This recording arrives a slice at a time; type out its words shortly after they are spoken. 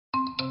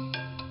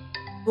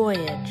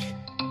Voyage.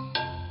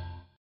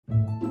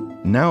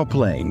 Now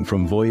playing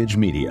from Voyage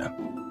Media,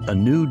 a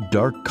new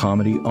dark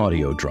comedy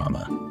audio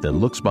drama that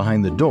looks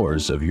behind the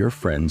doors of your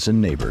friends and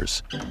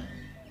neighbors.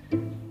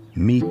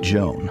 Meet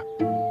Joan.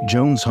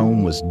 Joan's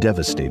home was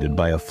devastated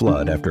by a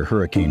flood after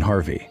Hurricane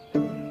Harvey.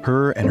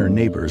 Her and her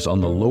neighbors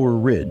on the lower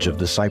ridge of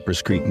the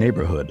Cypress Creek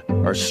neighborhood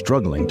are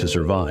struggling to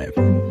survive.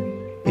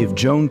 If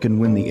Joan can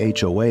win the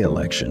HOA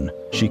election,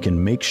 she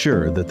can make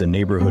sure that the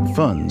neighborhood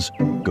funds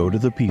go to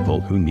the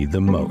people who need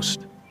them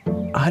most.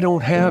 I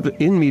don't have it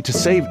in me to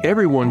save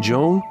everyone,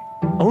 Joan.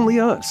 Only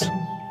us.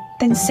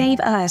 Then save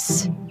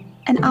us,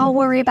 and I'll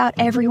worry about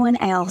everyone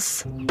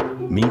else.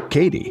 Meet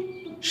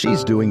Katie.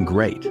 She's doing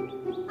great.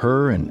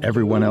 Her and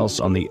everyone else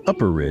on the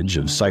upper ridge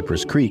of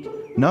Cypress Creek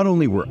not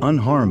only were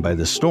unharmed by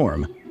the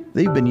storm,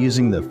 they've been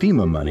using the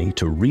FEMA money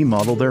to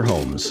remodel their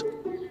homes.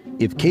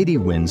 If Katie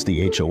wins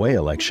the HOA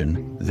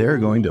election, they're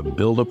going to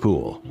build a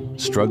pool.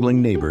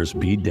 Struggling neighbors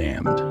be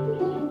damned.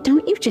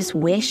 Don't you just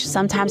wish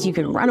sometimes you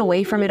could run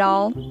away from it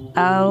all?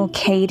 Oh,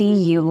 Katie,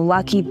 you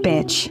lucky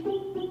bitch.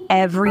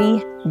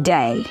 Every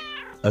day.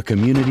 A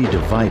community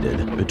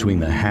divided between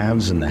the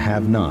haves and the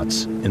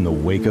have-nots in the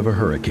wake of a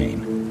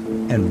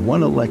hurricane. And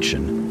one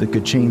election that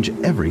could change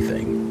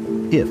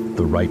everything if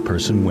the right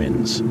person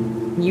wins.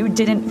 You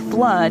didn't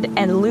flood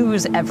and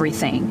lose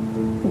everything.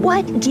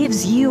 What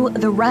gives you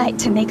the right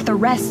to make the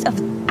rest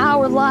of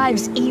our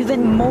lives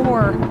even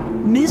more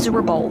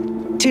miserable?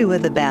 2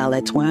 of the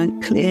ballots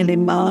weren't clearly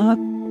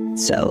marked,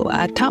 so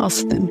I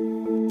tossed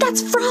them.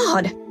 That's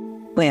fraud!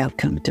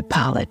 Welcome to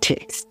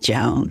politics,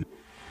 Joan.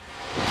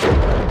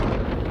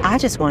 I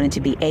just wanted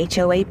to be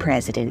HOA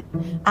president.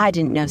 I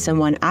didn't know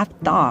someone I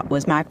thought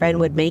was my friend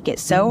would make it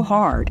so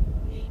hard.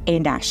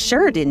 And I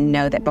sure didn't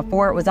know that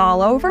before it was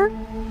all over,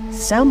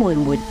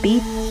 someone would be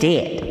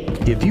dead.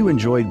 If you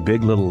enjoyed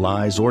Big Little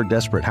Lies or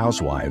Desperate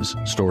Housewives,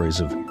 stories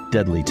of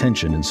deadly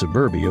tension in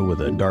suburbia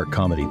with a dark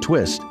comedy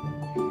twist,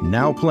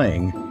 now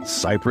playing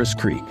Cypress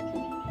Creek.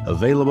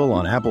 Available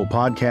on Apple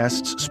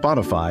Podcasts,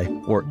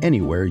 Spotify, or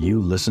anywhere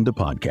you listen to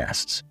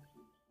podcasts.